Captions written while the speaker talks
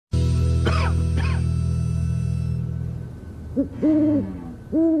Y'all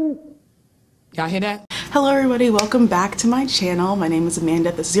hear that? Hello everybody, welcome back to my channel. My name is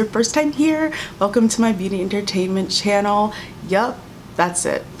Amanda. If this is your first time here, welcome to my beauty entertainment channel. Yup, that's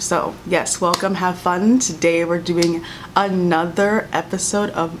it. So yes, welcome, have fun. Today we're doing another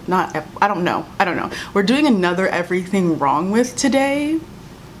episode of, I don't know. We're doing another Everything Wrong With today.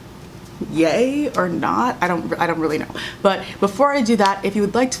 Yay or not, I don't really know. But before I do that, if you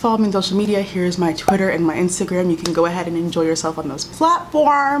would like to follow me on social media, here's my Twitter and my Instagram. You can go ahead and enjoy yourself on those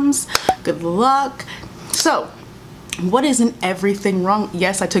platforms. Good luck. So what isn't everything wrong?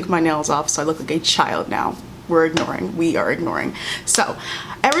 Yes, I took my nails off, so I look like a child now. We are ignoring. So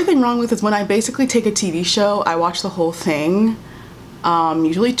everything wrong with is when I basically take a TV show, I watch the whole thing,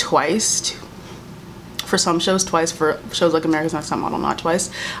 usually twice. For some shows twice, for shows like America's Next Top Model, not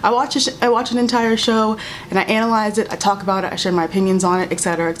twice. I watch an entire show and I analyze it, I talk about it, I share my opinions on it,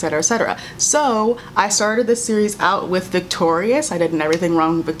 etc, etc, etc. So I started this series out with Victorious. I did an Everything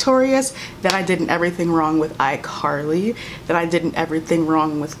Wrong with Victorious, then I did an Everything Wrong with iCarly, then I did an Everything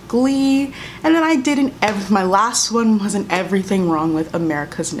Wrong with Glee, and then I did my last one was an Everything Wrong with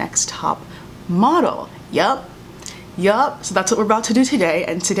America's Next Top Model. Yup, so that's what we're about to do today.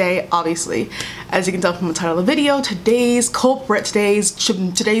 And today, obviously, as you can tell from the title of the video, today's culprit, today's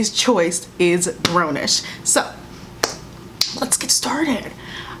choice is grownish. So let's get started.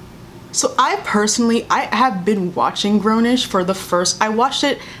 So I have been watching grownish for I watched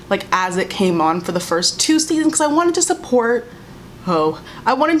it like as it came on for the first 2 seasons because I wanted to support. We'll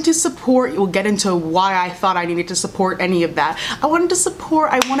get into why I thought I needed to support any of that. I wanted to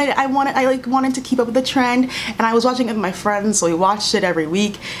keep up with the trend, and I was watching it with my friends, so we watched it every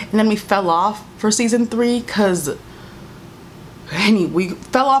week, and then we fell off for season 3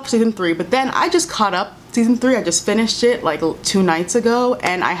 but then I just caught up season 3. I just finished it like 2 nights ago,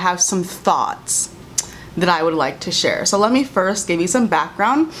 and I have some thoughts that I would like to share. So let me first give you some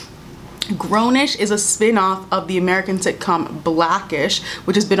background. Grownish is a spin-off of the American sitcom Blackish,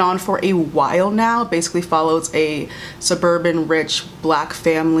 which has been on for a while now. Basically follows a suburban rich black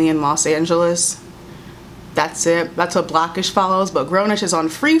family in Los Angeles. That's it. That's what Blackish follows, but Grownish is on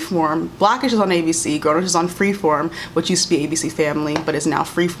Freeform. Blackish is on ABC, Grownish is on Freeform, which used to be ABC Family, but is now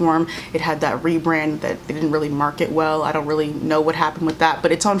Freeform. It had that rebrand that they didn't really market well. I don't really know what happened with that,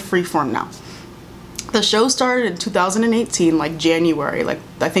 but it's on Freeform now. The show started in 2018, like January, like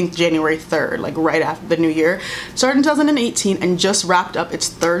I think January 3rd, like right after the new year. Started in 2018 and just wrapped up its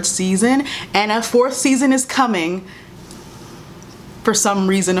 3rd season, and a 4th season is coming. For some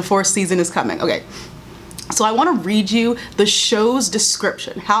reason, a 4th season is coming. Okay, so I want to read you the show's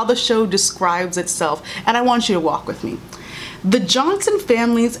description, how the show describes itself, and I want you to walk with me. The Johnson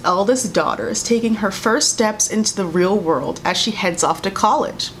family's eldest daughter is taking her first steps into the real world as she heads off to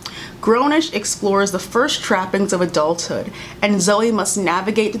college. Grownish explores the first trappings of adulthood, and Zoe must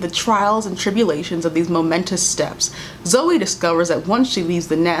navigate the trials and tribulations of these momentous steps. Zoe discovers that once she leaves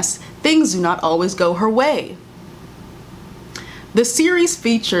the nest, things do not always go her way. The series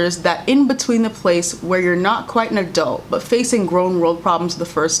features that in between the place where you're not quite an adult, but facing grown world problems for the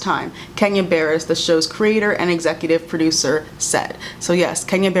first time, Kenya Barris, the show's creator and executive producer, said. So yes,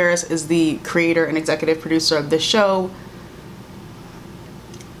 Kenya Barris is the creator and executive producer of the show.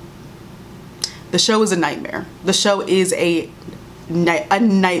 The show is a nightmare. The show is a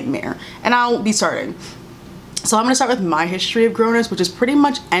nightmare. And I'll be starting. So I'm going to start with my history of Grownish, which is pretty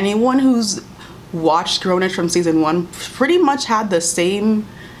much anyone who's watched Grownish from season 1 pretty much had the same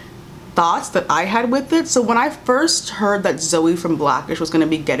thoughts that I had with it. So when I first heard that Zoe from Blackish was going to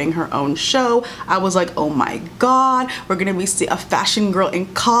be getting her own show, I was like, oh my god, we're going to be a fashion girl in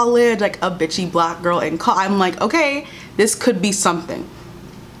college, like a bitchy black girl in college. I'm like, okay, this could be something.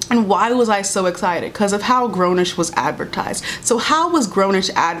 And why was I so excited? Because of how Grownish was advertised. So how was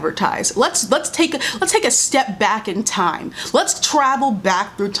Grownish advertised? Let's take a step back in time. Let's travel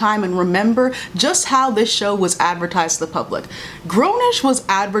back through time and remember just how this show was advertised to the public. Grownish was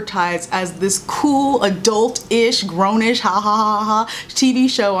advertised as this cool adult-ish Grownish ha ha ha ha TV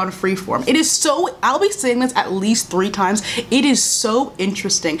show on Freeform. It is so, I'll be saying this at least 3 times. It is so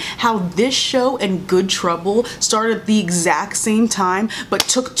interesting how this show and Good Trouble started at the exact same time but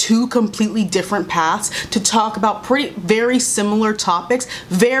took 2 completely different paths to talk about very similar topics.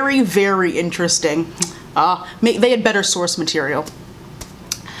 Very, very interesting. They had better source material.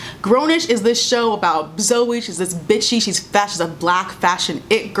 Grownish is this show about Zoe. She's this bitchy, she's a black fashion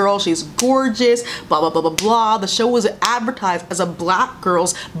it girl, she's gorgeous, blah blah blah blah blah. The show was advertised as a black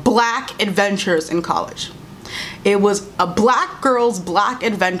girl's black adventures in college. It was a black girls, black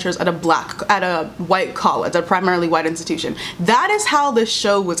adventures at a white college, a primarily white institution. That is how this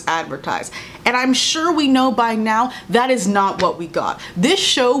show was advertised. And I'm sure we know by now that is not what we got. This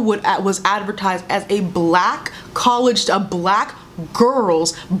show was advertised as a black college, a black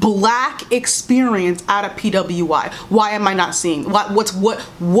girls black experience at a PWI. Why am I not seeing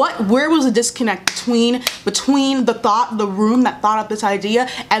where was the disconnect between the room that thought up this idea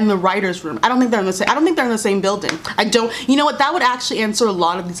and the writer's room? I don't think they're in the same building. You know what, that would actually answer a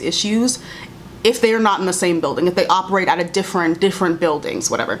lot of these issues if they are not in the same building, if they operate at a different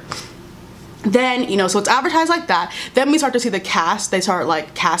buildings, whatever. Then, you know, so it's advertised like that. Then we start to see the cast. They start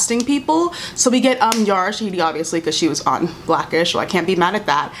like casting people. So we get Yara Shahidi, obviously, because she was on Blackish, so I can't be mad at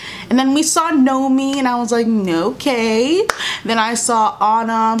that. And then we saw Nomi, and I was like, okay. Then I saw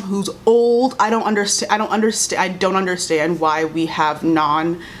Anna, who's old. I don't understand why we have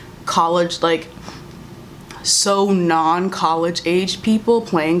non-college, like so non-college age people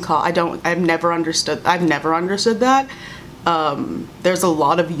playing I've never understood that. There's a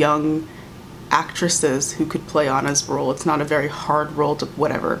lot of young actresses who could play Anna's role. It's not a very hard role to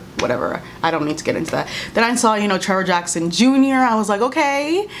whatever. I don't need to get into that. Then I saw, you know, Trevor Jackson Jr. I was like,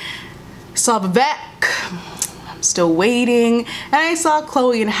 okay. Saw Vivek. I'm still waiting. And I saw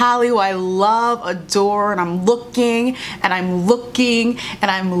Chloe and Halle, who I love, adore, and I'm looking, and I'm looking,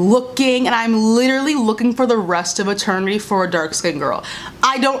 and I'm looking, and I'm literally looking for the rest of eternity for a dark-skinned girl.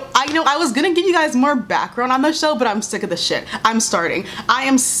 I know I was gonna give you guys more background on the show, but I'm sick of the shit. I'm starting. I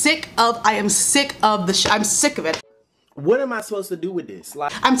am sick of the shit. I'm sick of it. What am I supposed to do with this?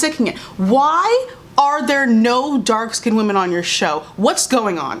 Like, I'm taking it. Why are there no dark-skinned women on your show? What's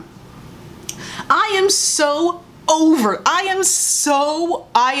going on? I am so over. I am so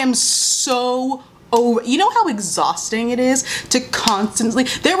over. You know how exhausting it is to constantly,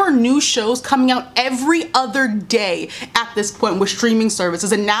 there were new shows coming out every other day at this point with streaming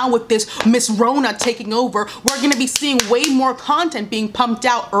services, and now with this Miss Rona taking over, we're gonna be seeing way more content being pumped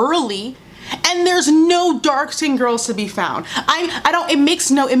out early, and there's no dark-skinned girls to be found. It makes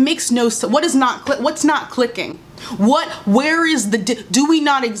no sense. What's not clicking? Where is the,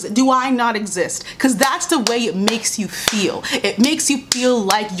 do I not exist? Because that's the way it makes you feel. It makes you feel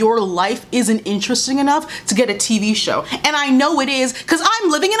like your life isn't interesting enough to get a TV show. And I know it is, because I'm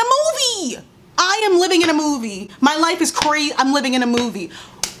living in a movie. I am living in a movie. My life is crazy. I'm living in a movie.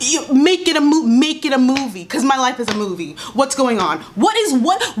 Make it a movie, because my life is a movie. What's going on?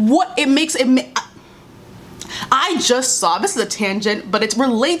 I just saw, this is a tangent, but it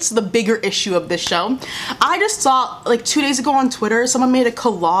relates to the bigger issue of this show. I just saw, like 2 days ago on Twitter, someone made a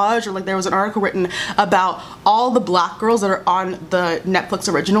collage, or like there was an article written about all the black girls that are on the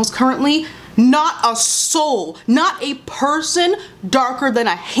Netflix originals currently. Not a soul, not a person darker than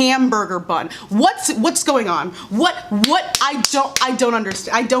a hamburger bun. What's going on? I don't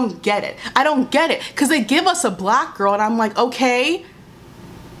understand. I don't get it. I don't get it. Because they give us a black girl and I'm like, okay,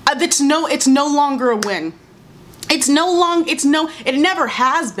 it's no longer a win. It never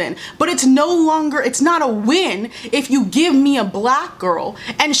has been, but it's not a win if you give me a black girl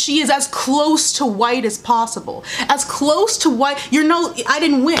and she is as close to white as possible. As close to white, I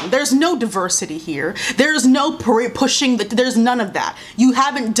didn't win. There's no diversity here. There's no pushing, there's none of that. You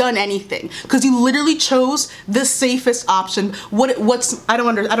haven't done anything because you literally chose the safest option. I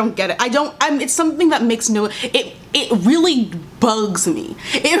don't get it. It's something that makes it really bugs me.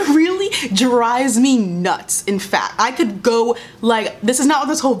 It really drives me nuts. In fact, I could go, like, this is not what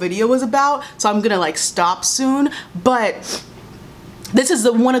this whole video was about, so I'm gonna like stop soon, but this is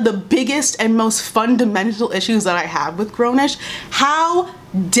one of the biggest and most fundamental issues that I have with grownish. How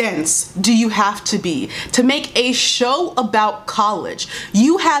dense do you have to be to make a show about college?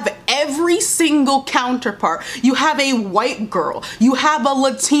 You have every single counterpart. You have a white girl, you have a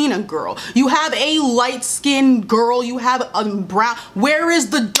Latina girl, you have a light-skinned girl, you have a brown. Where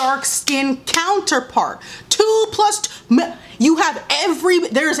is the dark-skinned counterpart? 2 plus 2. You have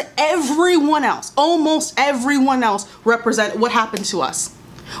there's everyone else, almost everyone else represent. What happened to us?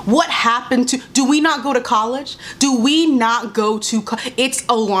 What happened to, do we not go to college? Do we not go to, it's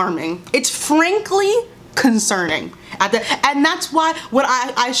alarming. It's frankly concerning. And that's why what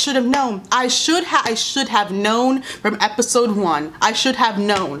I should have known. I should have known from episode 1. I should have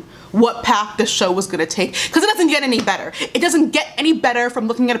known what path the show was gonna take, because it doesn't get any better. It doesn't get any better from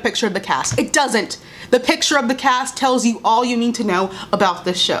looking at a picture of the cast. It doesn't. The picture of the cast tells you all you need to know about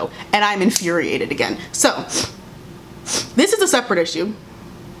this show, and I'm infuriated again. So, this is a separate issue.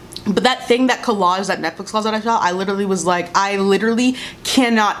 But that thing, that collage, that Netflix collage that I saw, I literally was like, I literally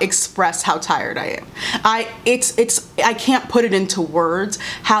cannot express how tired I am. I can't put it into words.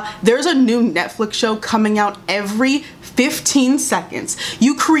 How there's a new Netflix show coming out every 15 seconds.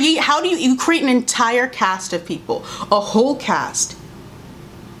 You create an entire cast of people, a whole cast.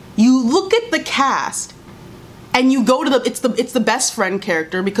 You look at the cast and you go to it's the best friend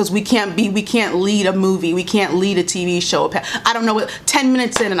character, because we can't lead a movie, we can't lead a TV show. I don't know what, 10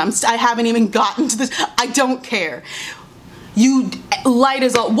 minutes in and I haven't even gotten to this. I don't care. You light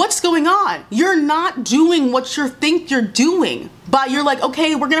as all, what's going on? You're not doing what you think you're doing. But you're like,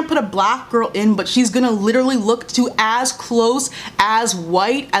 okay, we're gonna put a black girl in, but she's gonna literally look to as close as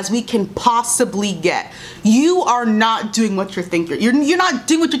white as we can possibly get. You are not doing what you think you're not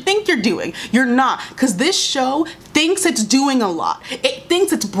doing what you think you're doing. You're not, because this show thinks it's doing a lot. It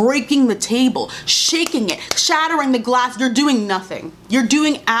thinks it's breaking the table, shaking it, shattering the glass. You're doing nothing. You're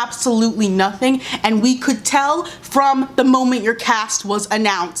doing absolutely nothing, and we could tell from the moment your cast was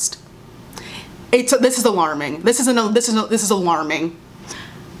announced. This is alarming. This is alarming.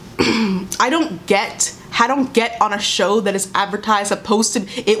 I don't get on a show that is advertised,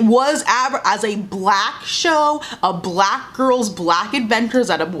 it was advertised as a black show, a black girl's black adventures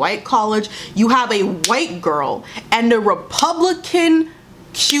at a white college. You have a white girl and a Republican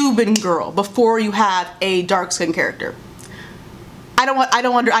Cuban girl before you have a dark skinned character. I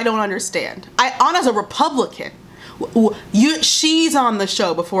don't understand. As a Republican, she's on the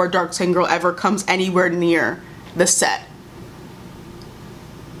show before a dark skinned girl ever comes anywhere near the set.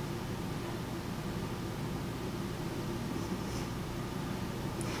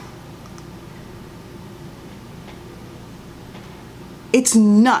 It's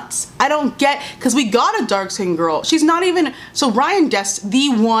nuts. I don't get, because we got a dark skinned girl. She's not even, so Ryan the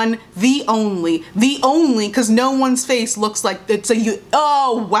one, the only, because no one's face looks like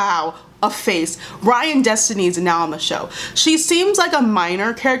oh wow, a face. Ryan Destiny is now on the show. She seems like a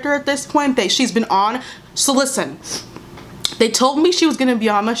minor character at this point. She's been on, so listen, they told me she was gonna be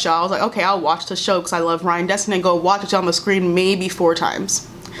on the show. I was like, okay, I'll watch the show because I love Ryan Destiny and go watch it on the screen maybe 4 times.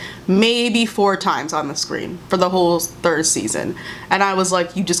 Maybe 4 times on the screen for the whole 3rd season. And I was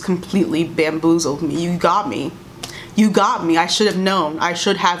like, you just completely bamboozled me. You got me. You got me. I should have known. I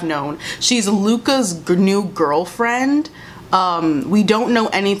should have known. She's Luca's new girlfriend. We don't know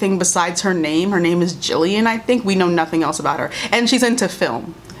anything besides her name. Her name is Jillian, I think. We know nothing else about her. And she's into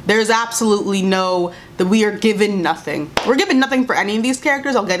film. There's absolutely we are given nothing. We're given nothing for any of these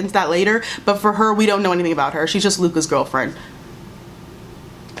characters. I'll get into that later. But for her, we don't know anything about her. She's just Luca's girlfriend.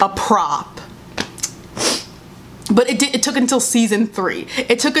 A prop. But it took until season 3.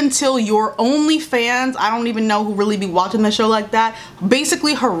 It took until your OnlyFans, I don't even know who really be watching the show like that,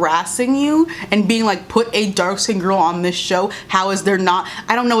 basically harassing you and being like, put a dark skinned girl on this show. How is there not?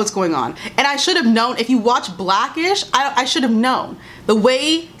 I don't know what's going on. And I should have known. If you watch Blackish, I should have known. The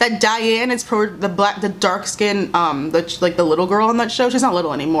way that Diane is the dark skin, the little girl on that show, she's not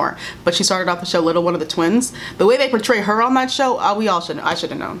little anymore, but she started off the show little, one of the twins. The way they portray her on that show, we all should know. I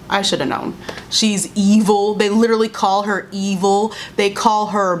should have known. I should have known. She's evil. They literally call her evil. They call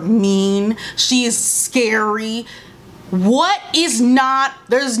her mean. She is scary. What is not,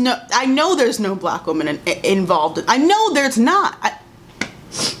 I know there's no black woman involved. I know there's not.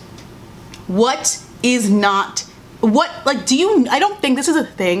 What is not, I don't think this is a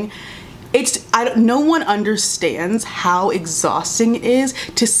thing. No one understands how exhausting it is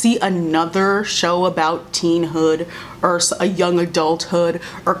to see another show about teenhood or a young adulthood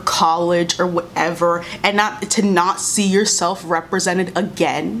or college or whatever, and not see yourself represented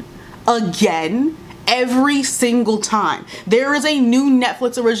again, every single time. There is a new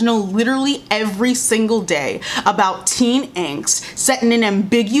Netflix original literally every single day about teen angst, set in an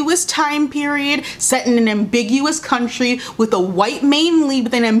ambiguous time period, set in an ambiguous country with a white main lead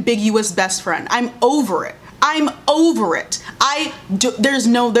with an ambiguous best friend. I'm over it. I'm over it. There's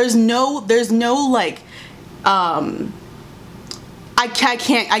no like, I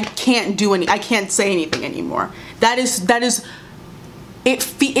can't say anything anymore.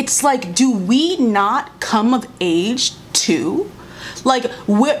 It's like, do we not come of age too? Like,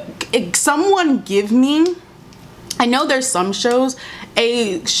 someone give me, I know there's some shows,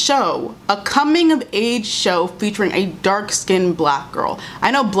 a coming of age show featuring a dark skinned black girl. I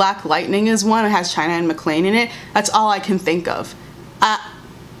know Black Lightning is one. It has China and McClain in it. That's all I can think of.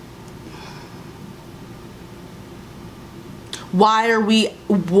 Why are we,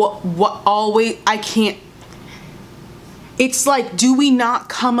 what always, I can't. it's like, do we not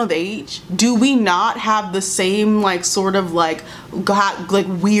come of age? Do we not have the same like sort of like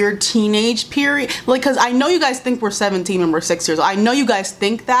weird teenage period? Like, cause I know you guys think we're 17 and we're 6 years old. I know you guys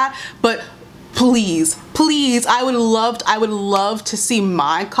think that, but please, I would love to see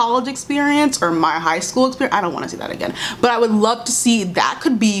my college experience or my high school experience. I don't want to see that again, but I would love to see that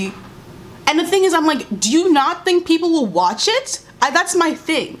could be. And the thing is, I'm like, do you not think people will watch it? That's my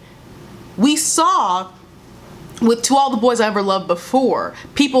thing. We saw with To All the Boys I Ever Loved Before,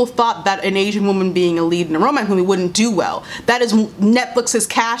 people thought that an Asian woman being a lead in a romance movie wouldn't do well. That is Netflix's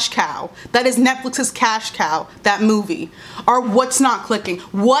cash cow. That is Netflix's cash cow, that movie. Or what's not clicking?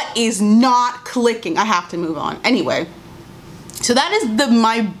 What is not clicking? I have to move on. Anyway, so that is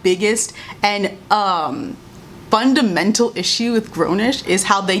my biggest and fundamental issue with grownish, is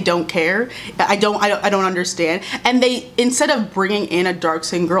how they don't care. I don't understand. And they, instead of bringing in a dark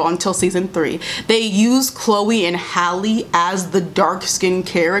skinned girl until season 3, they use Chloe and Halle as the dark skinned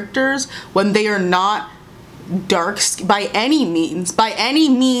characters when they are not dark by any means,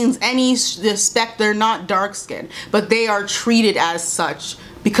 any respect. They're not dark skinned, but they are treated as such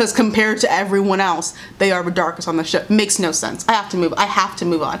because compared to everyone else, they are the darkest on the show. Makes no sense. I have to move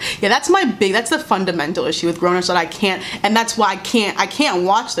on. Yeah, that's the fundamental issue with grownish that I can't, and that's why I can't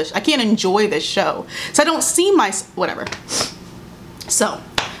watch this. I can't enjoy this show. So I don't see whatever. So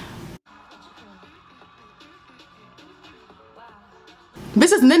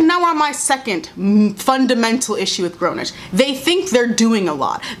now we're on my second fundamental issue with grownish. They think they're doing a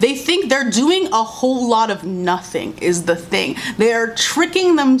lot. They think they're doing a whole lot of nothing is the thing. They're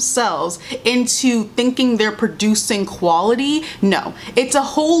tricking themselves into thinking they're producing quality. No, it's a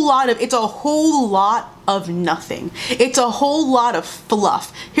whole lot of nothing. It's a whole lot of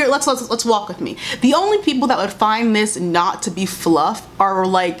fluff. Here, let's walk with me. The only people that would find this not to be fluff are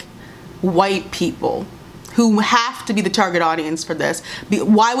like white people who have to be the target audience for this.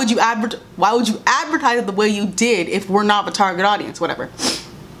 Why would you advertise it the way you did if we're not the target audience? Whatever.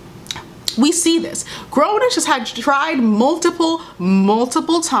 We see this. Grownish has tried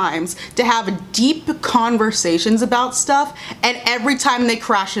multiple times to have deep conversations about stuff, and every time they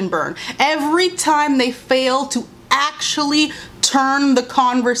crash and burn. Every time they fail to actually turn the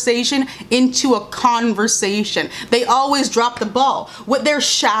conversation into a conversation. They always drop the ball. They're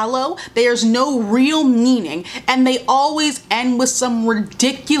shallow, there's no real meaning, and they always end with some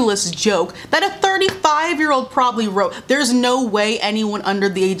ridiculous joke that a 35-year-old probably wrote. There's no way anyone under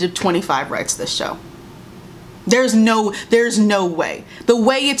the age of 25 writes this show. There's no way. The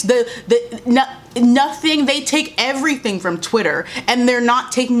way it's nothing, they take everything from Twitter and they're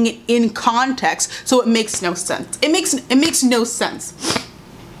not taking it in context, so it makes no sense. It makes no sense.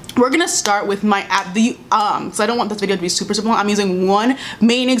 We're gonna start with my so I don't want this video to be super long. I'm using one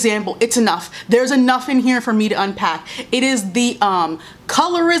main example. It's enough. There's enough in here for me to unpack. It is the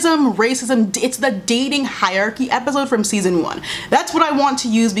colorism, racism, it's the dating hierarchy episode from season 1. That's what I want to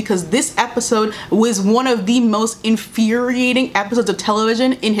use because this episode was one of the most infuriating episodes of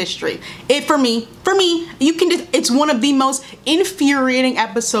television in history. For me, it's one of the most infuriating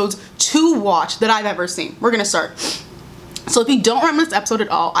episodes to watch that I've ever seen. We're gonna start. So if you don't remember this episode at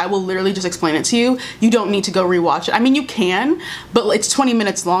all, I will literally just explain it to you. You don't need to go rewatch it. I mean, you can, but it's 20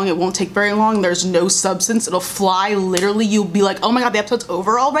 minutes long. It won't take very long. There's no substance. It'll fly. Literally, you'll be like, oh my God, the episode's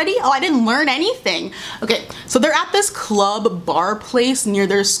over already? Oh, I didn't learn anything. Okay, so they're at this club bar place near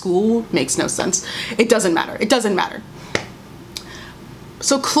their school. Makes no sense. It doesn't matter. It doesn't matter.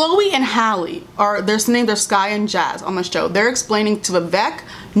 So Chloe and Halle they're Sky and Jazz on the show. They're explaining to Vivek,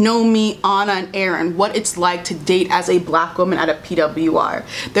 Nomi, Anna, and Aaron what it's like to date as a black woman at a PWR.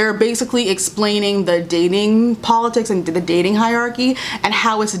 They're basically explaining the dating politics and the dating hierarchy and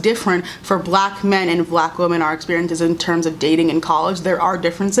how it's different for black men and black women, our experiences in terms of dating in college. There are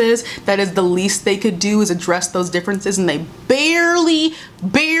differences. That is the least they could do is address those differences, and they barely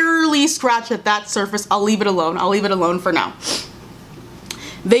scratch at that surface. I'll leave it alone. I'll leave it alone for now.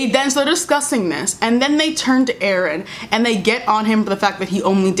 They then start discussing this, and then they turn to Aaron and they get on him for the fact that he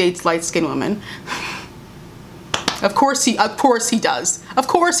only dates light-skinned women. Of course he does. Of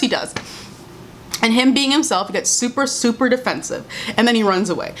course he does. And him being himself, he gets super defensive, and then he runs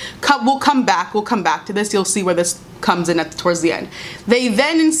away. We'll come back to this. You'll see where this comes in towards the end. They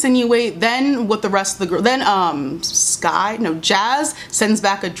then insinuate what the rest of the girl, Jazz sends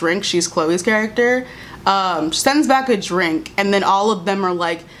back a drink. She's Chloe's character. Sends back a drink, and then all of them are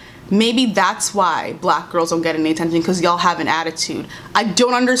like, maybe that's why black girls don't get any attention, because y'all have an attitude. I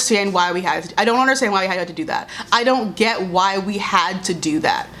don't understand why we had to do that. I don't get why we had to do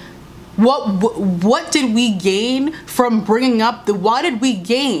that. What did we gain from bringing up why did we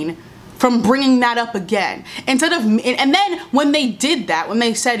gain from bringing that up again. Instead of, and then when they did that, when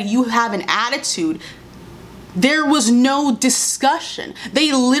they said you have an attitude, there was no discussion.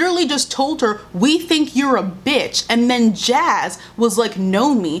 They literally just told her, we think you're a bitch. And then Jazz was like,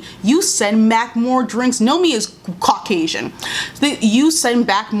 Nomi, you send back more drinks. Nomi is Caucasian. You send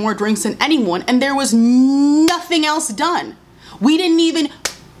back more drinks than anyone. And there was nothing else done. We didn't even,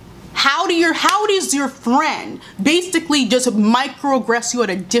 how does your friend basically just microaggress you at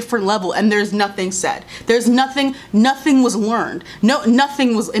a different level and there's nothing said? There's nothing was learned.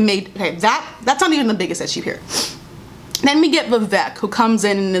 Nothing was made. Okay, that's not even the biggest issue here. Then we get Vivek, who comes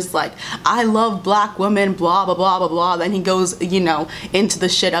in and is like, I love black women, blah, blah, blah, blah, blah. Then he goes, you know, into the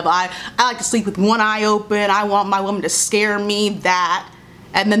shit of, I like to sleep with one eye open. I want my woman to scare me, that.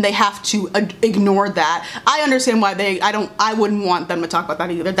 And then they have to ignore that. I understand why I wouldn't want them to talk about that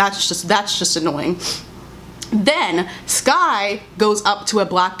either. That's just annoying. Then Sky goes up to a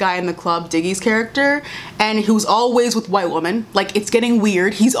black guy in the club, Diggy's character, and who's always with white women. Like, it's getting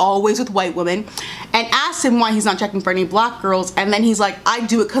weird. He's always with white women, and asks him why he's not checking for any black girls. And then he's like, I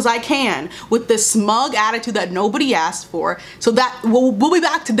do it because I can, with this smug attitude that nobody asked for. So that we'll be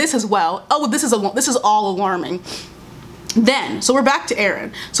back to this as well. Oh, this is all alarming. Then, so we're back to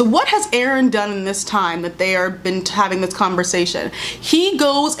Aaron. So what has Aaron done in this time that they are been having this conversation? He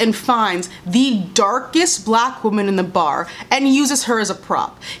goes and finds the darkest black woman in the bar and uses her as a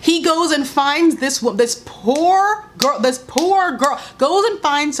prop. He goes and finds this poor girl, goes and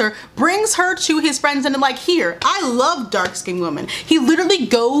finds her, brings her to his friends and like, here, I love dark-skinned women. He literally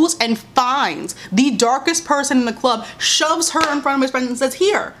goes and finds the darkest person in the club, shoves her in front of his friends and says,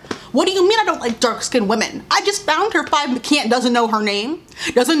 here, what do you mean I don't like dark-skinned women? I just found her doesn't know her name,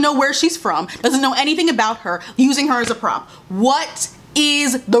 doesn't know where she's from, doesn't know anything about her, using her as a prop. What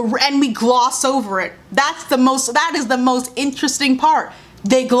is and we gloss over it. That is the most interesting part.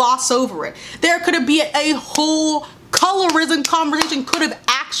 They gloss over it. There could have been a whole colorism conversation could have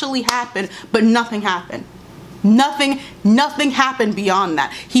actually happened, but nothing happened. Nothing happened beyond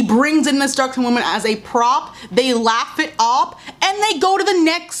that. He brings in this dark-skinned woman as a prop, they laugh it up, and they go to the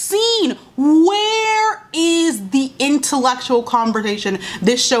next scene. Where is the intellectual conversation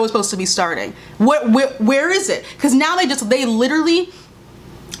this show is supposed to be starting? Where is it? Because now they literally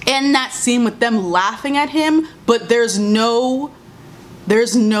end that scene with them laughing at him, but there's no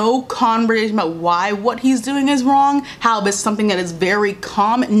conversation about why what he's doing is wrong, how it's something that is very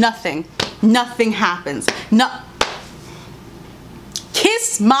common. Nothing happens.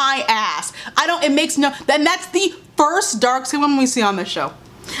 Kiss my ass. Then that's the first dark-skinned woman we see on the show.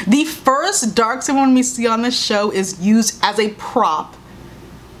 The first dark-skinned woman we see on the show is used as a prop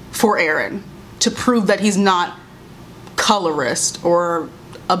for Aaron to prove that he's not colorist or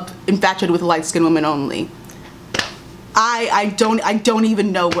infatuated with light-skinned women only. I don't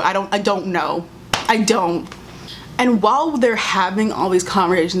even know. I don't know. And while they're having all these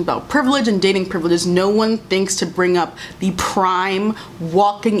conversations about privilege and dating privileges, no one thinks to bring up the prime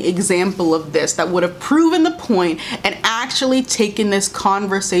walking example of this that would have proven the point and actually taken this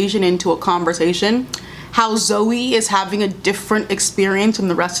conversation into a conversation. How Zoe is having a different experience from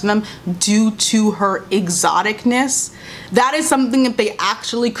the rest of them due to her exoticness. That is something that they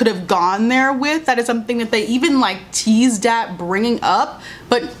actually could have gone there with. That is something that they even like teased at bringing up,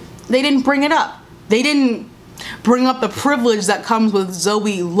 but they didn't bring it up. They didn't bring up the privilege that comes with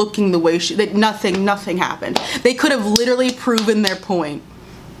Zoe looking the way nothing happened. They could have literally proven their point.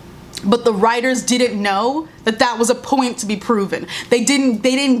 But the writers didn't know that that was a point to be proven. They didn't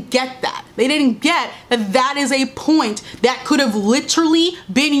get that. They didn't get that that is a point that could have literally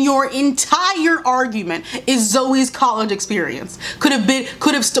been your entire argument is Zoe's college experience. Could have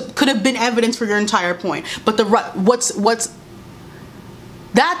been evidence for your entire point. But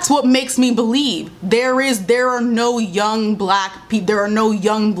that's what makes me believe there are no young black people, there are no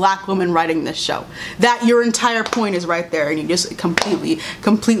young black women writing this show. That your entire point is right there and you just completely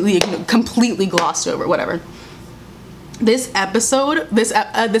glossed over, whatever. This episode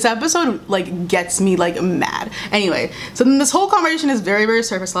like gets me like mad. Anyway, so then this whole conversation is very, very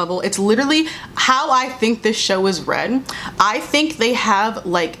surface level. It's literally how I think this show is read. I think they have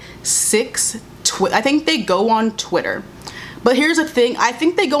like I think they go on Twitter. But here's the thing, I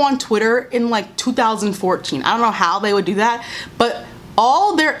think they go on Twitter in like 2014. I don't know how they would do that, but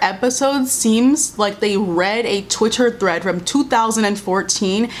all their episodes seems like they read a Twitter thread from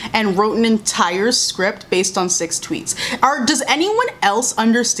 2014 and wrote an entire script based on 6 tweets. Does anyone else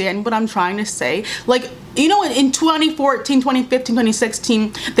understand what I'm trying to say? Like, you know, in 2014, 2015,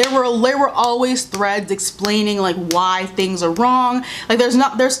 2016, there were always threads explaining like why things are wrong. Like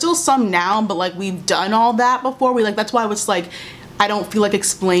there's still some now, but like we've done all that before. That's why it's like, I don't feel like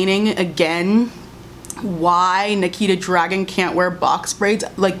explaining again why Nikita Dragon can't wear box braids.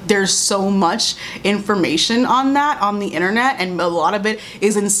 Like, there's so much information on that on the internet, and a lot of it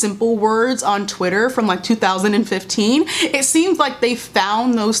is in simple words on Twitter from like 2015. It seems like they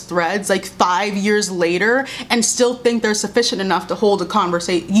found those threads like 5 years later and still think they're sufficient enough to hold a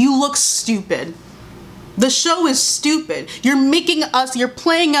conversation. You look stupid. The show is stupid. You're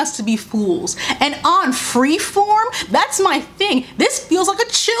playing us to be fools. And on Freeform, that's my thing. This feels like a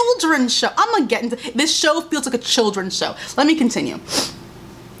children's show. I'm gonna get into this. Show feels like a children's show. Let me continue.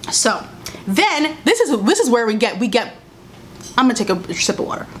 So then this is where we get I'm gonna take a sip of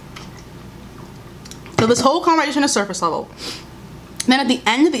water. So this whole conversation is surface level. Then at the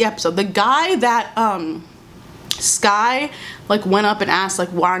end of the episode, the guy that Sky like went up and asked like,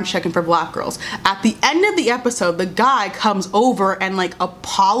 why aren't you checking for black girls? At the end of the episode, the guy comes over and like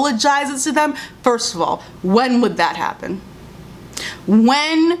apologizes to them. First of all, when would that happen?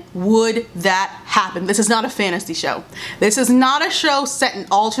 When would that happen? This is not a fantasy show. This is not a show set in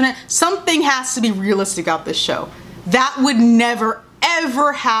alternate. Something has to be realistic about this show. That would never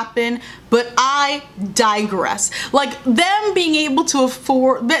ever happen, but I digress. Like, them being able to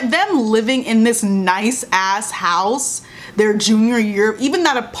afford, them living in this nice ass house their junior year, even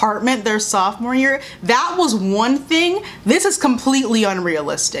that apartment their sophomore year, that was one thing. This is completely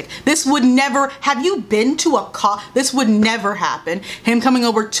unrealistic. This would never, have you been to a this would never happen. Him coming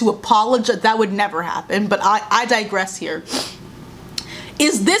over to apologize, that would never happen, but I digress here.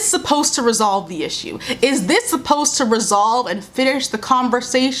 Is this supposed to resolve the issue? Is this supposed to resolve and finish the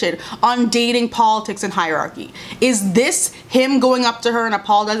conversation on dating, politics, and hierarchy? Is this him going up to her and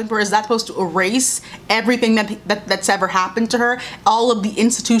apologizing for her? Is that supposed to erase everything that's ever happened to her? All of the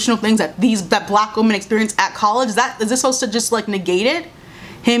institutional things that black women experience at college? Is this supposed to just like negate it?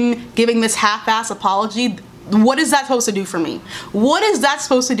 Him giving this half-ass apology? What is that supposed to do for me? What is that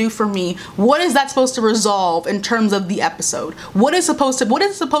supposed to do for me? What is that supposed to resolve in terms of the episode? What is supposed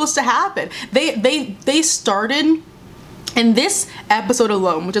to happen? They started in this episode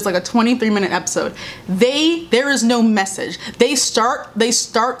alone, which is like a 23-minute episode, there is no message. They start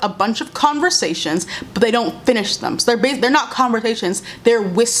a bunch of conversations, but they don't finish them. So they're not conversations, they're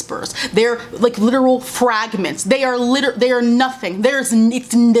whispers. They're like literal fragments. They are nothing. There's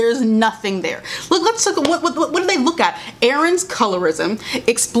nothing there. Look, let's look at what do they look at? Aaron's colorism,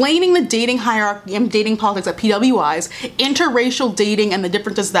 explaining the dating hierarchy and dating politics at PWIs, interracial dating and the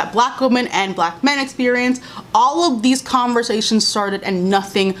differences that black women and black men experience. All of these conversations started and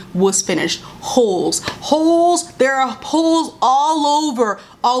nothing was finished. Holes. There are holes all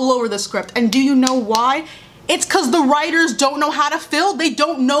over the script. And do you know why? It's because the writers don't know how to fill. They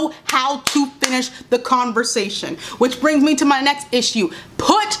don't know how to finish the conversation. Which brings me to my next issue.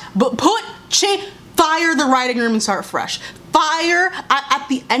 Fire the writing room and start fresh. At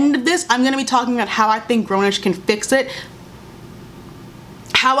the end of this, I'm going to be talking about how I think Grownish can fix it.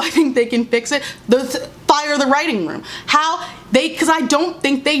 How I think they can fix it. Fire the writing room. Because I don't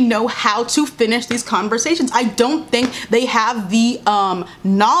think they know how to finish these conversations. I don't think they have the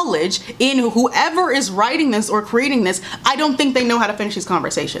knowledge in whoever is writing this or creating this. I don't think they know how to finish these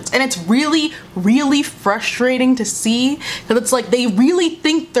conversations. And it's really, really frustrating to see, because it's like they really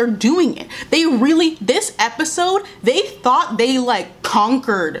think they're doing it. This episode, they thought they like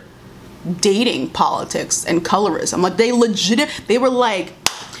conquered dating politics and colorism. Like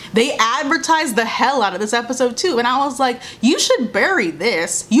they advertised the hell out of this episode too. And I was like, you should bury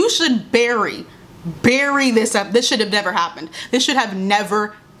this. You should bury this up. This should have never happened. This should have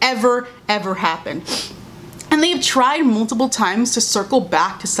never, ever happened. And they've tried multiple times to circle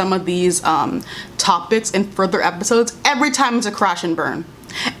back to some of these topics in further episodes. Every time it's a crash and burn.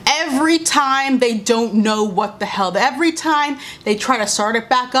 Every time they don't know what the hell. Every time they try to start it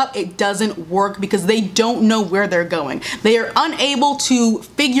back up, it doesn't work because they don't know where they're going. They are unable to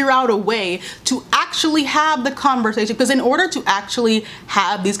figure out a way to actually have the conversation, because in order to actually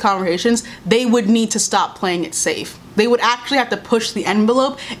have these conversations, they would need to stop playing it safe. They would actually have to push the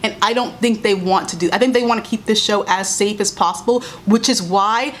envelope, and I don't think they want to do that. I think they want to keep this show as safe as possible, which is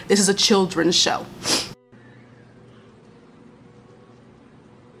why this is a children's show.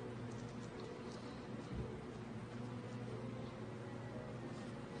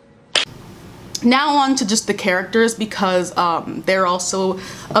 Now on to just the characters, because they're also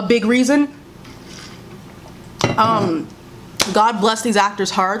a big reason. God bless these actors'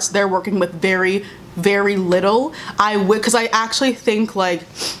 hearts. They're working with very, very little. Because I actually think like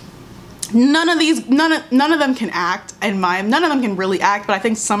none of them can act, and none of them can really act, but I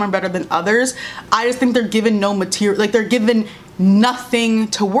think some are better than others. I just think they're given no material, like they're given nothing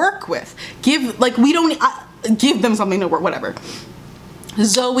to work with. We don't give them something to work, whatever.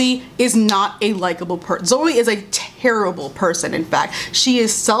 Zoe is not a likable person. Zoe is a terrible person, in fact. She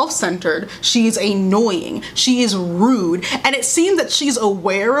is self-centered, she is annoying, she is rude, and it seems that she's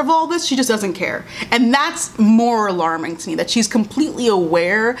aware of all this, she just doesn't care. And that's more alarming to me, that she's completely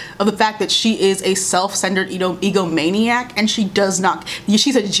aware of the fact that she is a self-centered egomaniac, and she does not,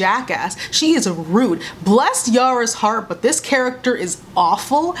 she's a jackass, she is rude. Bless Yara's heart, but this character is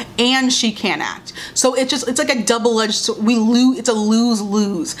awful, and she can't act. So it's like a double-edged, it's a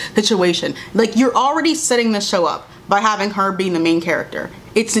lose-lose situation. Like, you're already setting the show up by having her being the main character.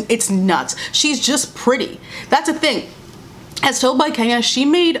 It's nuts. She's just pretty. That's the thing. As told by Kenya, she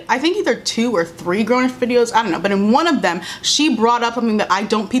made, I think, either 2 or 3 grownish videos, I don't know, but in one of them, she brought up something that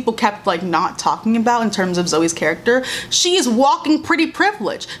people kept like not talking about in terms of Zoe's character. She is walking pretty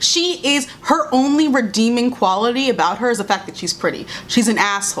privilege. She is, her only redeeming quality about her is the fact that she's pretty. She's an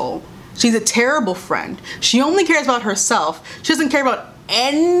asshole. She's a terrible friend. She only cares about herself. She doesn't care about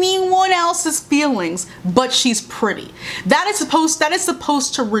anyone else's feelings, but she's pretty. That is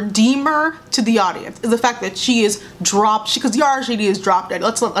supposed to redeem her to the audience, is the fact that she is dropped, because Yara Shady is dropped dead.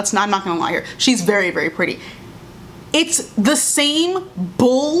 I'm not gonna lie here. She's very, very pretty. It's the same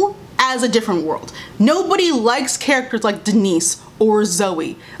bull as a different world. Nobody likes characters like Denise or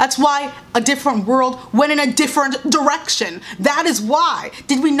Zoe. That's why A Different World went in a different direction. That is why.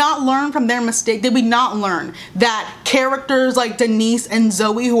 Did we not learn from their mistake? Did we not learn that characters like Denise and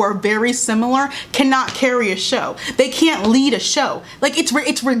Zoe, who are very similar, cannot carry a show? They can't lead a show. Like,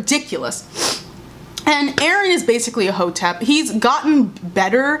 it's ridiculous. And Aaron is basically a hotep. He's gotten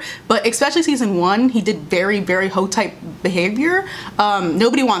better, but especially season 1, he did very, very hotep behavior.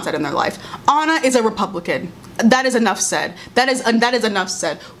 Nobody wants that in their life. Anna is a Republican. That is enough said. That is enough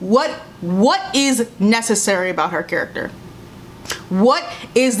said. What is necessary about her character? What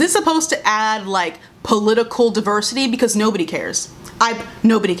is this supposed to add, like, political diversity? Because nobody cares.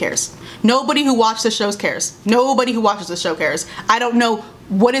 Nobody cares. Nobody who watches the shows cares. Nobody who watches the show cares. I don't know.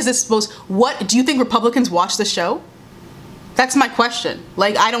 What is this supposed, what, do you think Republicans watch the show? That's my question.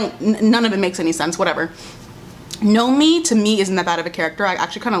 Like, none of it makes any sense, whatever. Nomi, to me, isn't that bad of a character. I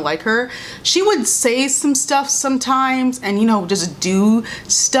actually kind of like her. She would say some stuff sometimes and, you know, just do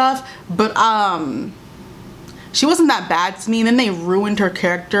stuff, but she wasn't that bad to me. And then they ruined her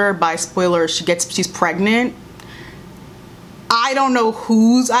character by, spoiler, she's pregnant. I don't know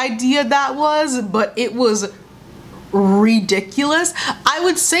whose idea that was, but it was ridiculous. I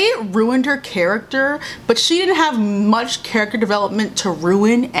would say it ruined her character, but she didn't have much character development to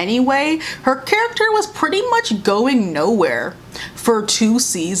ruin anyway. Her character was pretty much going nowhere for 2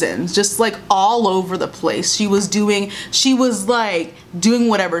 seasons, just like all over the place. She was like doing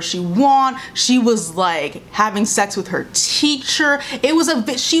whatever she want. She was like having sex with her teacher. It was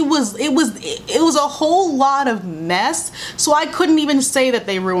a whole lot of mess. So I couldn't even say that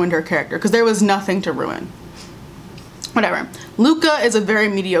they ruined her character, because there was nothing to ruin. Whatever. Luca is a very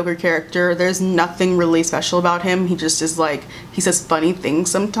mediocre character. There's nothing really special about him. He just is like, he says funny things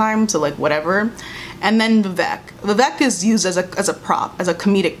sometimes, so like whatever. And then Vivek. Vivek is used as a prop, as a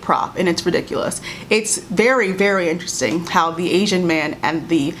comedic prop, and it's ridiculous. It's very, very interesting how the Asian man and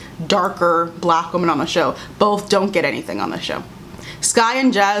the darker black woman on the show both don't get anything on the show. Sky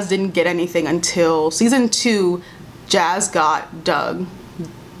and Jazz didn't get anything until season 2. Jazz got Doug.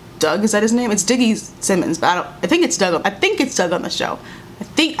 Doug, is that his name? It's Diggy Simmons, but I think it's Doug. I think it's Doug on the show.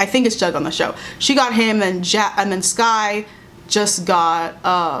 I think it's Doug on the show. She got him, and then Sky just got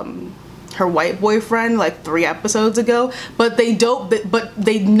her white boyfriend like 3 episodes ago. But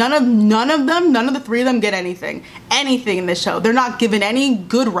none of the 3 of them get anything in this show. They're not given any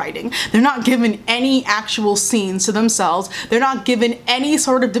good writing. They're not given any actual scenes to themselves. They're not given any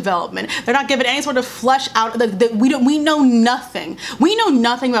sort of development. They're not given any sort of flesh out. We know nothing. We know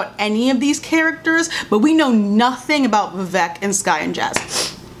nothing about any of these characters, but we know nothing about Vivek and Sky and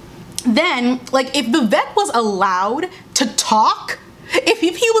Jazz. Then, like, if Vivek was allowed to talk, if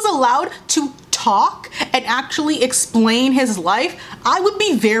he was allowed to talk and actually explain his life, I would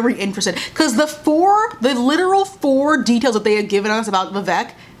be very interested, because the literal 4 details that they had given us about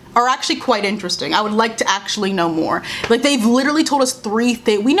Vivek are actually quite interesting. I would like to actually know more. Like, they've literally told us 3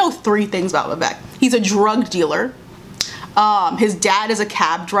 things. We know 3 things about Vivek. He's a drug dealer. His dad is a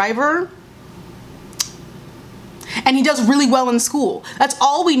cab driver. And he does really well in school. That's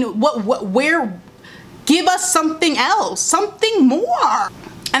all we know. Where? Give us something else, something more.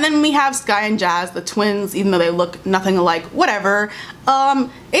 And then we have Sky and Jazz, the twins, even though they look nothing alike, whatever.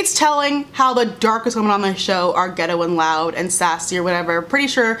 It's telling how the darkest women on the show are ghetto and loud and sassy or whatever. Pretty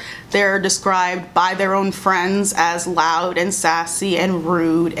sure they're described by their own friends as loud and sassy and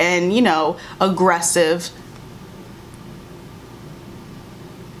rude and, you know, aggressive.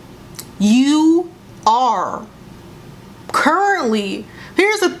 you are currently,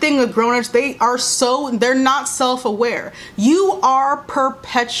 here's the thing with grownish, they're not self-aware. You are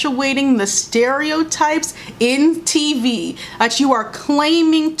perpetuating the stereotypes in TV that you are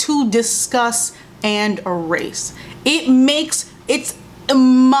claiming to discuss and erase. It's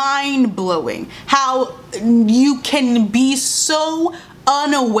mind-blowing how you can be so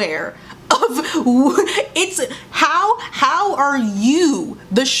unaware of how are you,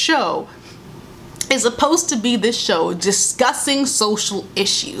 the show is supposed to be this show discussing social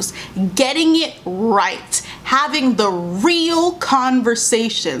issues, getting it right, having the real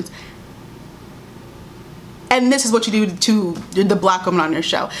conversations. And this is what you do to the black woman on your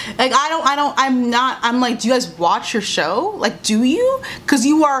show. Like, I'm like, do you guys watch your show? Like, do you? Because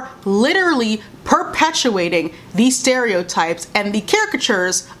you are literally perpetuating these stereotypes and the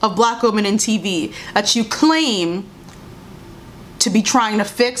caricatures of black women in TV that you claim to be trying to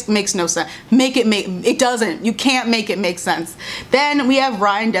fix. Makes no sense. It doesn't. You can't make it make sense. Then we have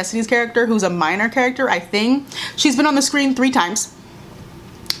Ryan Destiny's character, who's a minor character, I think. She's been on the screen 3 times.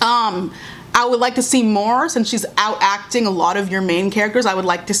 I would like to see more, since she's out acting a lot of your main characters. I would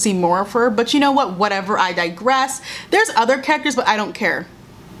like to see more of her, but you know what? Whatever, I digress. There's other characters, but I don't care.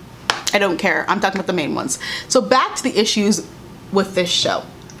 I don't care. I'm talking about the main ones. So back to the issues with this show.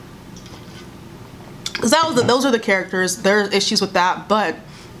 Because those are the characters. There's issues with that, but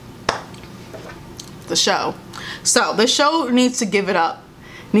the show. So the show needs to give it up.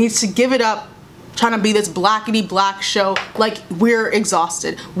 Needs to give it up. Trying to be this blackety black show. Like, we're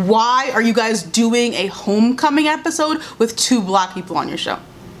exhausted. Why are you guys doing a homecoming episode with 2 black people on your show?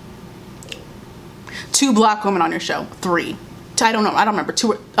 2 black women on your show. 3. I don't know. I don't remember.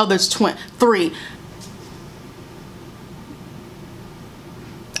 2. Oh, there's 3.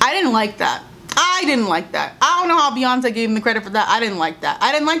 I didn't like that. I didn't like that. I don't know how Beyonce gave them the credit for that. I didn't like that.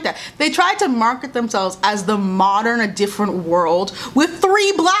 I didn't like that. They tried to market themselves as the modern, a different world with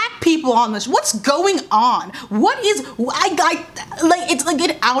 3 black people on this. What's going on? What is, it's like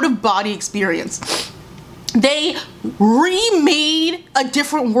an out of body experience. They remade a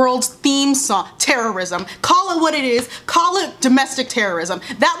different world's theme song. Terrorism. Call it what it is. Call it domestic terrorism.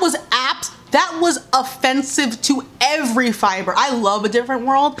 That was offensive to every fiber. I love a different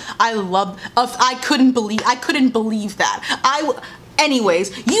world. I couldn't believe that.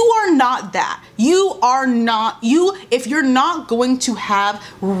 Anyways, you are not that. If you're not going to have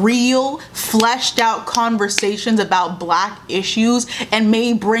real fleshed out conversations about black issues and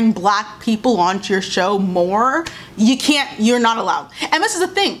may bring black people onto your show more, you're not allowed. And this is the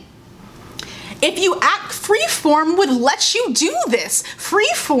thing. If you act, Freeform would let you do this.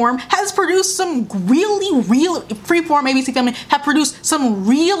 Freeform has produced some Freeform, ABC Family have produced some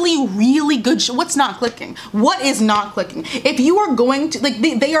really good what's not clicking? What is not clicking? If you are going to, like,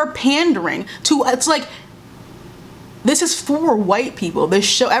 they are pandering to, it's like, this is for white people. This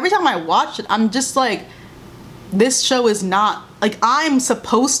show, every time I watch it, I'm just like, this show is not, like, I'm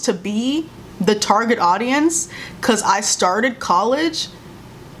supposed to be the target audience because I started college.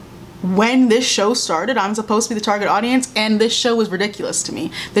 When this show started, I'm supposed to be the target audience, and this show is ridiculous to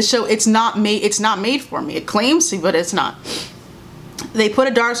me. This show, it's not made for me. It claims to, but it's not. They put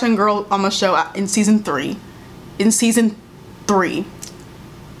a dark-skinned girl on the show in season 3. In season 3.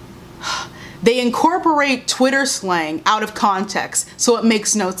 They incorporate Twitter slang out of context, so it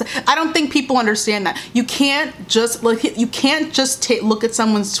makes no sense. I don't think people understand that. You can't just look at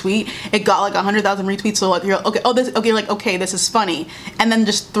someone's tweet. It got like 100,000 retweets, so like, you're okay, this is funny, and then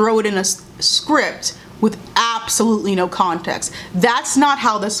just throw it in a script with absolutely no context. That's not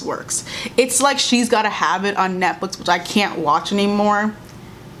how this works. It's like She's Gotta Have It on Netflix, which I can't watch anymore.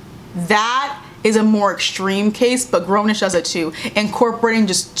 That is a more extreme case, but Grownish does it too, incorporating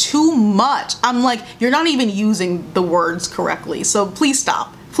just too much. I'm like, you're not even using the words correctly, so please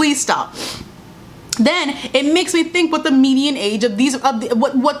stop. Please stop. Then it makes me think what the median age of these,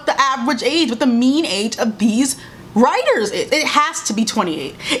 what the average age, what the mean age of these writers is. It has to be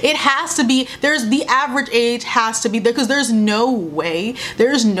 28. It has to be, the average age has to be there, because there's no way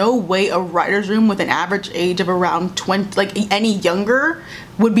a writer's room with an average age of around 20, like any younger,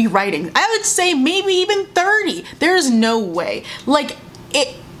 would be writing. I would say maybe even 30. There's no way. Like,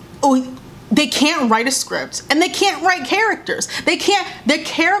 they can't write a script, and they can't write characters. Their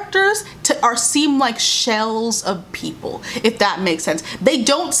characters seem like shells of people, if that makes sense. They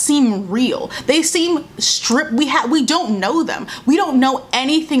don't seem real. They seem stripped. We don't know them. We don't know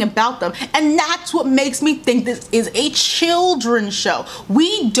anything about them. And that's what makes me think this is a children's show.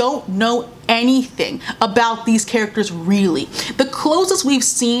 We don't know anything about these characters really. The closest we've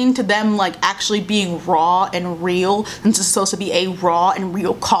seen to them like actually being raw and real, since it's supposed to be a raw and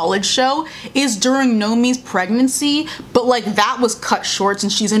real college show, is during Nomi's pregnancy, but like that was cut short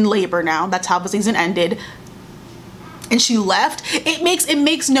since she's in labor now. That's how the season ended. And she left. It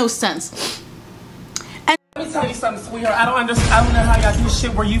makes no sense. Let me tell you something, sweetheart. I don't know how y'all do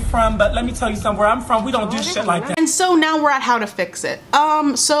shit where you from, but let me tell you something. Where I'm from, we don't do shit like that. And so now we're at how to fix it.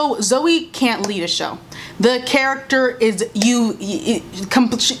 So Zoe can't lead a show. The character is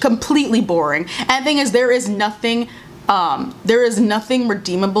completely boring. And the thing is, there is nothing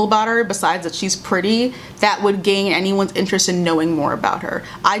redeemable about her besides that she's pretty that would gain anyone's interest in knowing more about her.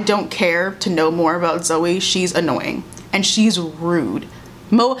 I don't care to know more about Zoe. She's annoying and she's rude.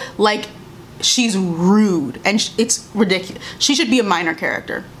 She's rude and it's ridiculous. She should be a minor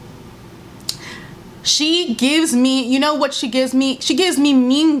character. She gives me, you know what she gives me? She gives me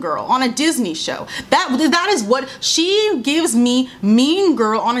Mean Girl on a Disney show. That is what she gives me. Mean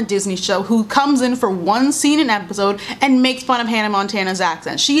Girl on a Disney show who comes in for one scene an episode and makes fun of Hannah Montana's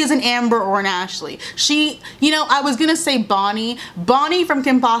accent. She is an Amber or an Ashley. I was gonna say Bonnie. Bonnie from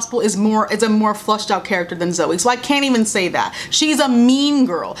Kim Possible is a more fleshed out character than Zoe, so I can't even say that. She's a Mean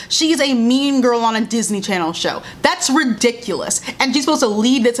Girl. She's a Mean Girl on a Disney Channel show. That's ridiculous. And she's supposed to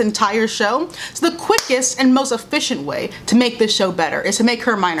lead this entire show. So the quickest and most efficient way to make this show better is to make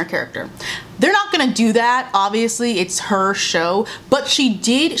her a minor character. They're not gonna do that, obviously, it's her show, but she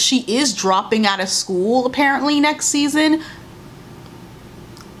is dropping out of school apparently next season.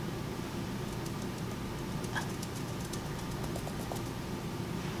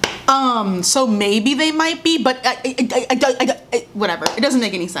 So maybe they might be, but whatever, it doesn't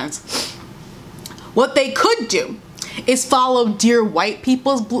make any sense. What they could do is follow Dear White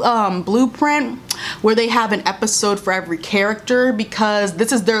People's blueprint, where they have an episode for every character, because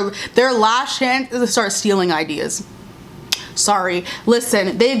this is their last chance to start stealing ideas. Sorry,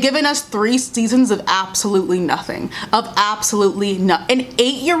 listen, they've given us 3 seasons of absolutely nothing. An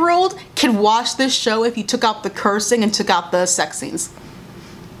 8-year-old can watch this show if you took out the cursing and took out the sex scenes.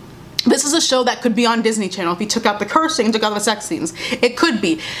 This is a show that could be on Disney Channel if you took out the cursing and took out the sex scenes. It could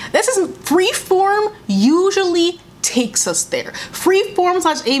be. This is Freeform usually takes us there. Freeform /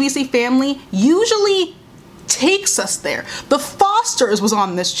 ABC Family usually takes us there. The Fosters was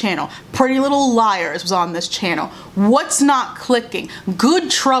on this channel. Pretty Little Liars was on this channel. What's Not Clicking? Good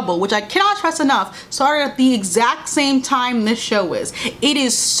Trouble, which I cannot stress enough, started at the exact same time this show is. It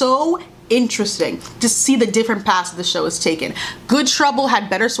is so interesting to see the different paths the show has taken. Good Trouble had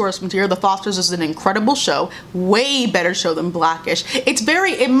better source material. The Fosters is an incredible show. Way better show than Blackish.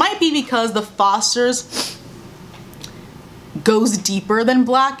 It might be because The Fosters goes deeper than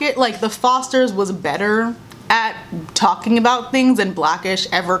Blackish. Like, The Fosters was better at talking about things than Blackish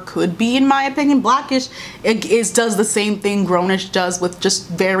ever could be, in my opinion. Blackish does the same thing Grownish does, with just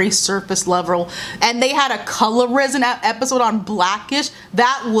very surface level. And they had a colorism episode on Blackish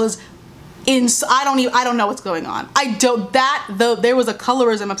that was I don't know what's going on. There was a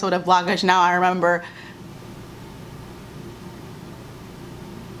colorism episode of Blackish, now I remember.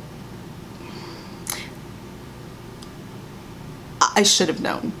 I should have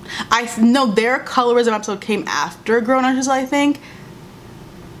known. I know their colorism episode came after Grownish's, I think.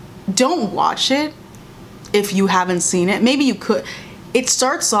 Don't watch it if you haven't seen it. Maybe you could. It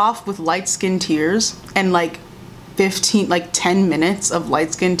starts off with light skin tears and like 10 minutes of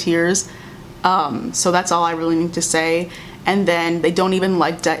light skin tears. So that's all I really need to say. And then they don't even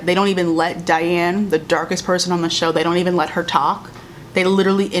let Diane, the darkest person on the show, they don't even let her talk. They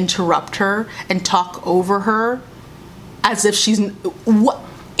literally interrupt her and talk over her as if she's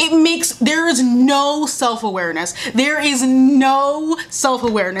there is no self-awareness. There is no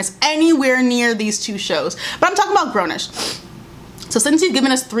self-awareness anywhere near these 2 shows. But I'm talking about Grownish. So since you've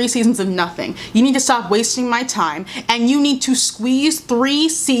given us 3 seasons of nothing, you need to stop wasting my time, and you need to squeeze 3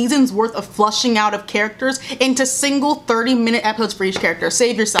 seasons worth of flushing out of characters into single 30-minute episodes for each character.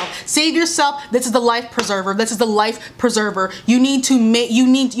 Save yourself. Save yourself. This is the life preserver. This is the life preserver. You need to do this. You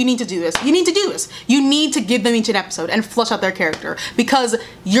need to do this. You need to give them each an episode and flush out their character, because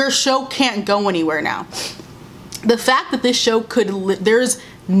your show can't go anywhere now. The fact that this show there's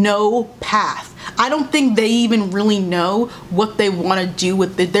no path. I don't think they even really know what they want to do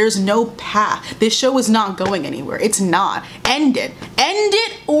with it. There's no path. This show is not going anywhere. It's not. End it. End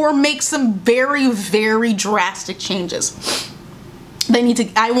it, or make some very, very drastic changes.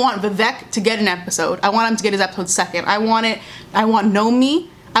 I want Vivek to get an episode. I want him to get his episode second. I want Nomi.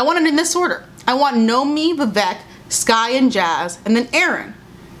 I want it in this order. I want Nomi, Vivek, Sky, and Jazz, and then Aaron.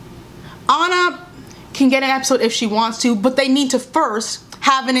 Anna can get an episode if she wants to, but they need to first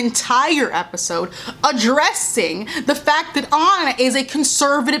have an entire episode addressing the fact that Anna is a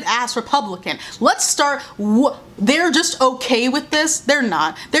conservative ass Republican. Let's start. They're just okay with this? They're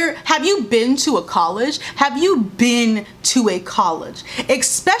not. Have you been to a college? Have you been to a college?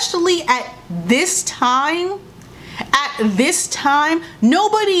 Especially at this time. At this time,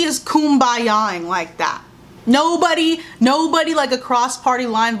 nobody is kumbayaing like that. Nobody like across party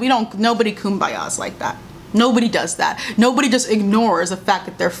lines. Nobody kumbayas like that. Nobody does that. Nobody just ignores the fact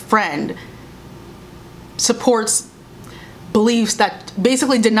that their friend supports beliefs that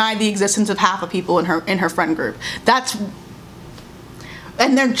basically deny the existence of half of people in her friend group.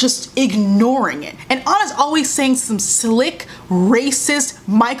 And they're just ignoring it. And Anna's always saying some slick, racist,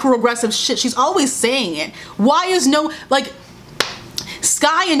 microaggressive shit. She's always saying it. Why is like,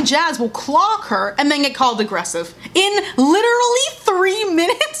 Sky and Jazz will clock her and then get called aggressive. In literally 3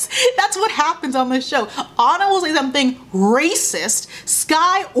 minutes, that's what happens on this show. Anna will say something racist.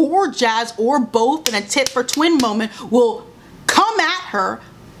 Sky or Jazz or both in a tit for twin moment will come at her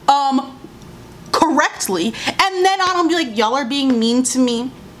correctly, and then Anna will be like, y'all are being mean to me.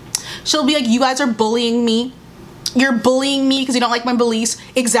 She'll be like, you guys are bullying me. You're bullying me because you don't like my beliefs.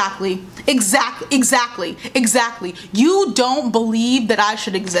 Exactly. You don't believe that I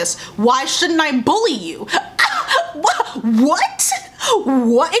should exist. Why shouldn't I bully you? What?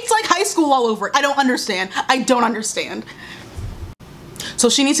 It's like high school all over. I don't understand. So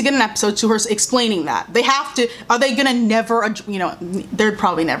she needs to get an episode to her explaining that. They have to. Are they gonna never, they're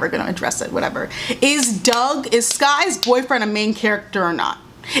probably never gonna address it, whatever. Is Sky's boyfriend a main character or not?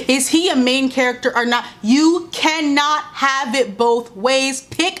 Is he a main character or not? You cannot have it both ways.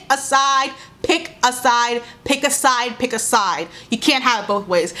 Pick a side. You can't have it both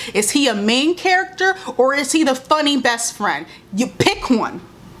ways. Is he a main character or is he the funny best friend? You pick one.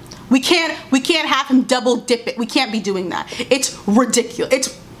 We can't have him double dip it. We can't be doing that. It's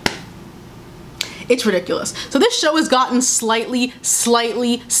ridiculous. It's ridiculous. So this show has gotten slightly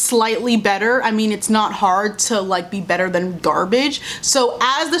better. I mean, it's not hard to like be better than garbage. So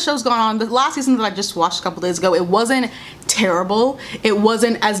as the show's gone on, the last season that I just watched a couple days ago, it wasn't terrible. It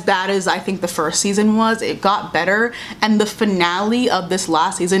wasn't as bad as I think the first season was. It got better. And the finale of this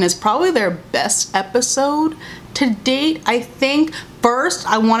last season is probably their best episode to date, I think. First,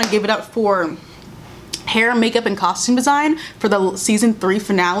 I want to give it up for hair, makeup, and costume design for the season 3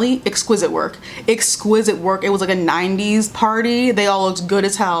 finale. Exquisite work. It was like a 90s party. They all looked good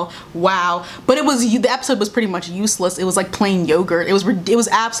as hell. Wow. But the episode was pretty much useless. It was like plain yogurt. It was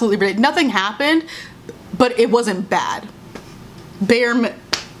absolutely ridiculous. Nothing happened, but it wasn't bad. Bare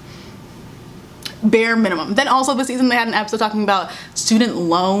minimum. Then also this season they had an episode talking about student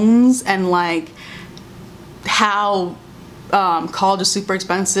loans and like how college is super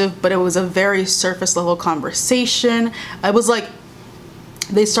expensive, but it was a very surface level conversation. It was like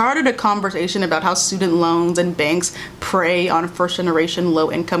they started a conversation about how student loans and banks prey on first generation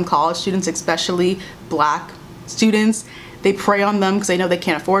low income college students, especially black students. They prey on them because they know they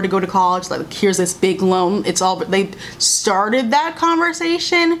can't afford to go to college. Like, here's this big loan. They started that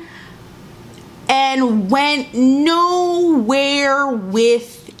conversation and went nowhere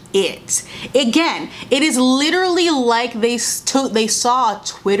with it. Again, it is literally like they saw a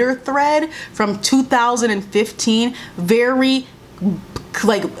Twitter thread from 2015, very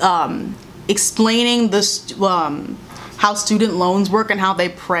like explaining this how student loans work and how they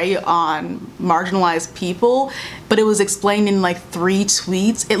prey on marginalized people, but it was explained in like 3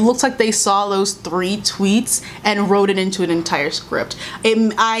 tweets. It looks like they saw those 3 tweets and wrote it into an entire script.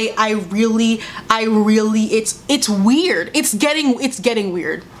 I really, it's weird. It's getting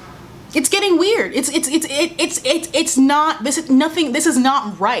weird. It's getting weird. It's not, this is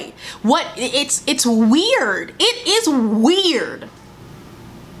not right. It's weird. It is weird.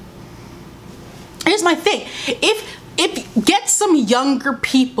 Here's my thing. If get some younger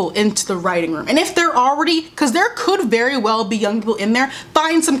people into the writing room, and if they're already, because there could very well be young people in there,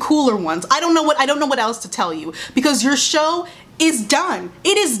 find some cooler ones. I don't know what else to tell you, because your show is done.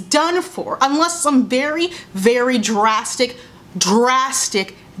 It is done for, unless some very, very drastic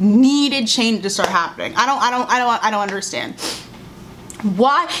needed change to start happening. I don't understand.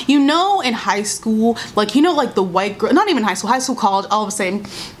 Why, in high school, like, like the white girl, not even high school, college, all the same.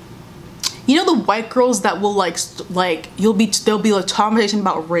 you know, the white girls that will like they'll be like conversation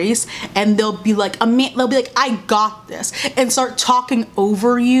about race, and they'll be like I got this, and start talking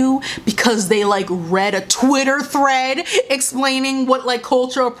over you because they like read a Twitter thread explaining what like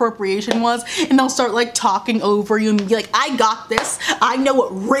cultural appropriation was, and they'll start like talking over you and be like, I got this, I know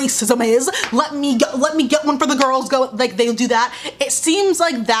what racism is, let me get one for the girls, go, like they'll do that. It seems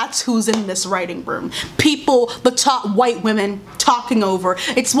like that's who's in this writing room. People, the top white women talking over.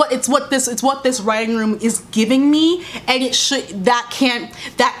 It's what this writing room is giving me, and that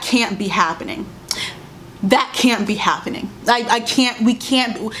can't be happening. That can't be happening. We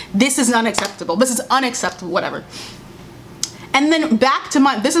can't, this is unacceptable. This is unacceptable, whatever. And then back to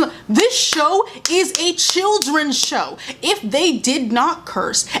this show is a children's show. If they did not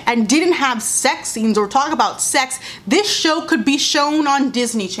curse and didn't have sex scenes or talk about sex, this show could be shown on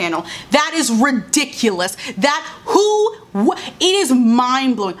Disney Channel. That is ridiculous. It is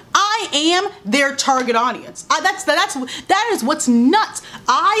mind-blowing. I am their target audience. That is what's nuts.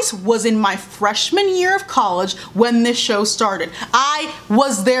 I was in my freshman year of college when this show started. I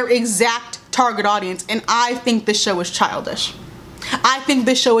was their exact target audience, and I think this show is childish. I think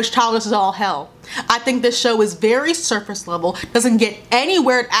this show is childish as all hell. I think this show is very surface level, doesn't get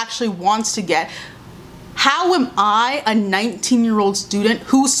anywhere it actually wants to get. How am I, a 19-year-old student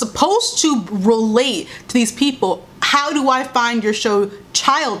who's supposed to relate to these people, how do I find your show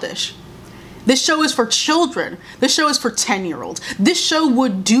childish? This show is for children. This show is for 10-year-olds. This show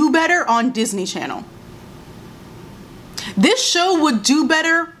would do better on Disney Channel. This show would do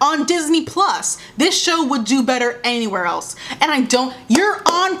better on Disney Plus. This show would do better anywhere else. And you're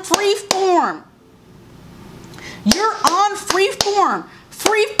on Freeform. You're on Freeform.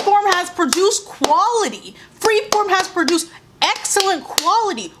 Freeform has produced quality. Freeform has produced excellent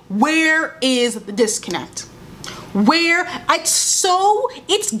quality. Where is the disconnect?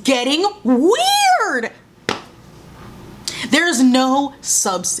 It's getting weird. There's no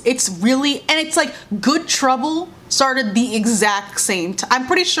subs. It's like Good Trouble started the exact same time. I'm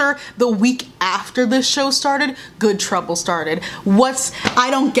pretty sure the week after this show started, Good Trouble started. I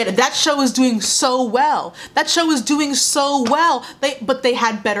don't get it. That show is doing so well. That show is doing so well. But they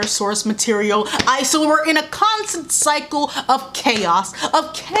had better source material. So we're in a constant cycle of chaos.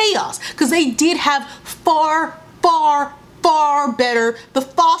 Because they did have far better. The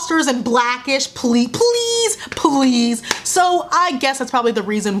Fosters and Blackish, please. So I guess that's probably the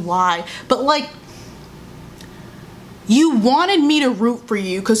reason why. But like, you wanted me to root for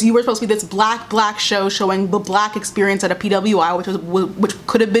you because you were supposed to be this black show showing the black experience at a PWI, which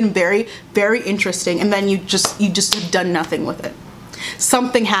could have been very, very interesting, and then you just have done nothing with it.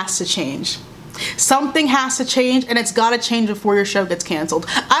 Something has to change. Something has to change, and it's got to change before your show gets canceled.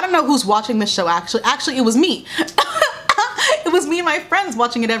 I don't know who's watching this show actually. Actually, it was me. It was me and my friends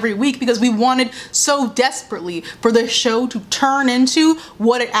watching it every week because we wanted so desperately for the show to turn into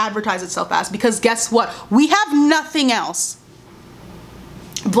what it advertised itself as. Because guess what? We have nothing else.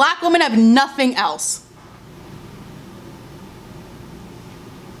 Black women have nothing else.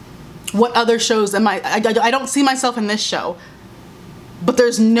 What other shows am I don't see myself in this show. But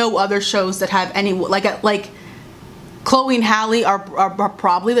there's no other shows that have any, like Chloe and Halle are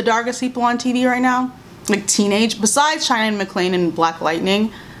probably the darkest people on TV right now. Like teenage, besides Cheyenne McLean and Black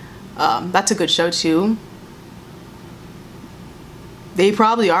Lightning. That's a good show too. They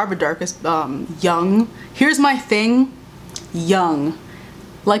probably are the darkest. Young. Here's my thing. Young.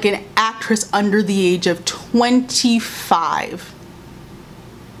 Like an actress under the age of 25.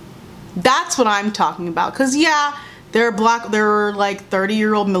 That's what I'm talking about. Cause yeah, there are like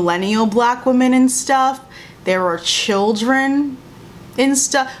 30-year-old millennial black women and stuff. There are children and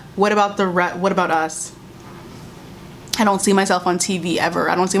stuff. What about us? I don't see myself on TV ever.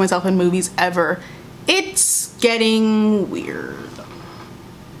 I don't see myself in movies ever. It's getting weird.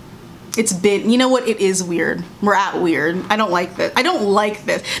 It's been, you know what? It is weird. We're at weird. I don't like this. I don't like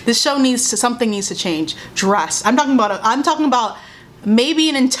this. This show something needs to change. Dress. I'm talking about maybe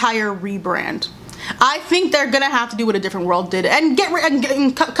an entire rebrand. I think they're gonna have to do what A Different World did and cut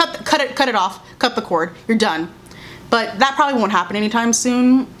it off. Cut the cord. You're done. But that probably won't happen anytime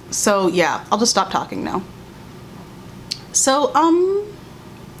soon. So yeah, I'll just stop talking now. So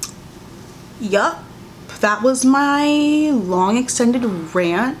yup, that was my long extended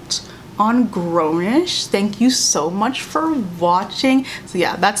rant on grownish. Thank you so much for watching. So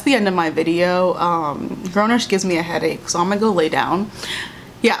yeah, that's the end of my video. Grownish gives me a headache, so I'm gonna go lay down.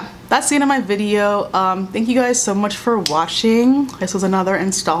 Yeah, that's the end of my video. Thank you guys so much for watching. This was another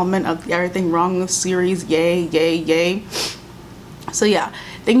installment of the Everything Wrong with series. Yay, yay, yay. So yeah,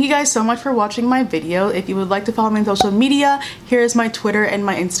 Thank you guys so much for watching my video. If you would like to follow me on social media, here is my Twitter and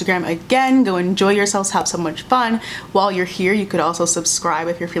my Instagram again. Go enjoy yourselves, have so much fun. While you're here, you could also subscribe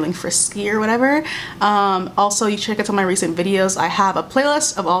if you're feeling frisky or whatever. Also, you check out some of my recent videos. I have a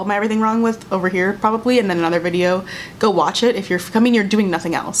playlist of all my everything wrong with over here probably, and then another video. Go watch it if you're coming, you're doing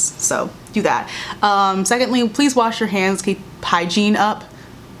nothing else. So do that. Secondly, please wash your hands, keep hygiene up.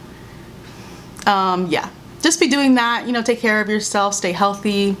 Yeah, just be doing that, you know, take care of yourself, stay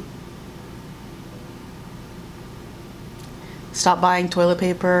healthy. Stop buying toilet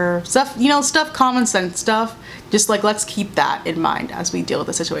paper, stuff, you know, stuff, common sense stuff. Just like, let's keep that in mind as we deal with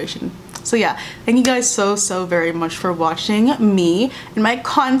the situation. So yeah, thank you guys so very much for watching me and my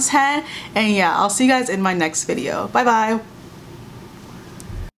content. And yeah, I'll see you guys in my next video. Bye bye.